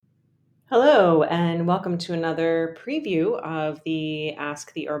Hello, and welcome to another preview of the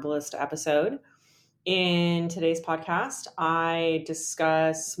Ask the Herbalist episode. In today's podcast, I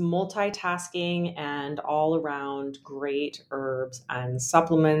discuss multitasking and all around great herbs and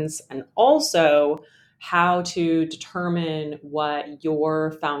supplements, and also how to determine what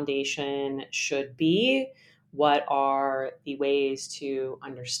your foundation should be. What are the ways to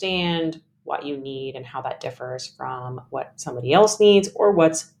understand what you need and how that differs from what somebody else needs or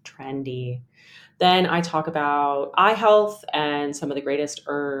what's trendy? Then I talk about eye health and some of the greatest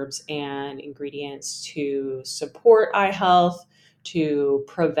herbs and ingredients to support eye health, to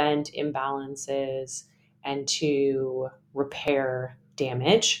prevent imbalances, and to repair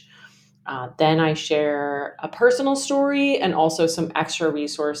damage. Then I share a personal story and also some extra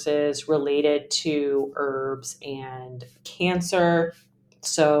resources related to herbs and cancer.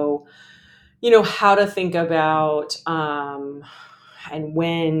 So, how to think about and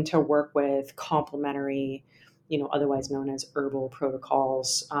when to work with complementary, otherwise known as herbal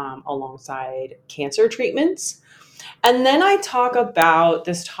protocols alongside cancer treatments. And then I talk about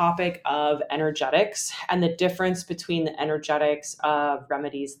this topic of energetics and the difference between the energetics of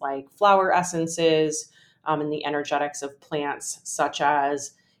remedies like flower essences and the energetics of plants, such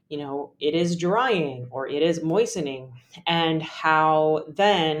as, it is drying or it is moistening, and how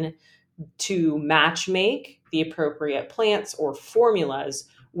then to match make the appropriate plants or formulas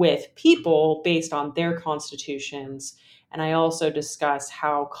with people based on their constitutions. And I also discuss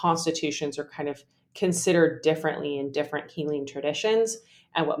how constitutions are kind of considered differently in different healing traditions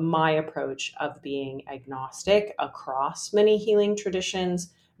and what my approach of being agnostic across many healing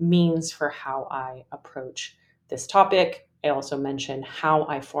traditions means for how I approach this topic. I also mention how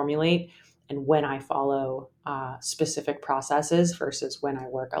I formulate and when I follow specific processes versus when I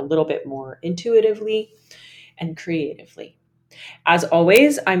work a little bit more intuitively and creatively. As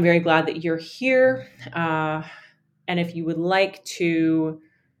always, I'm very glad that you're here. And if you would like to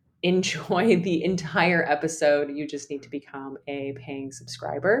enjoy the entire episode, you just need to become a paying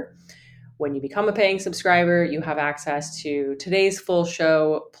subscriber. When you become a paying subscriber, you have access to today's full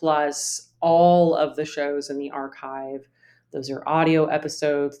show plus all of the shows in the archive. Those are audio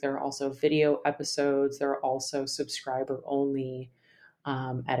episodes. There are also video episodes. There are also subscriber only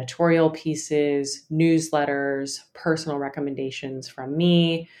editorial pieces, newsletters, personal recommendations from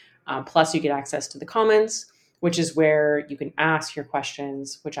me. Plus, you get access to the comments, which is where you can ask your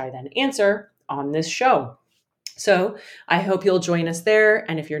questions, which I then answer on this show. So I hope you'll join us there.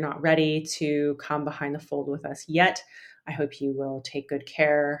 And if you're not ready to come behind the fold with us yet, I hope you will take good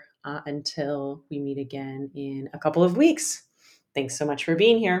care until we meet again in a couple of weeks. Thanks so much for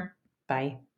being here. Bye.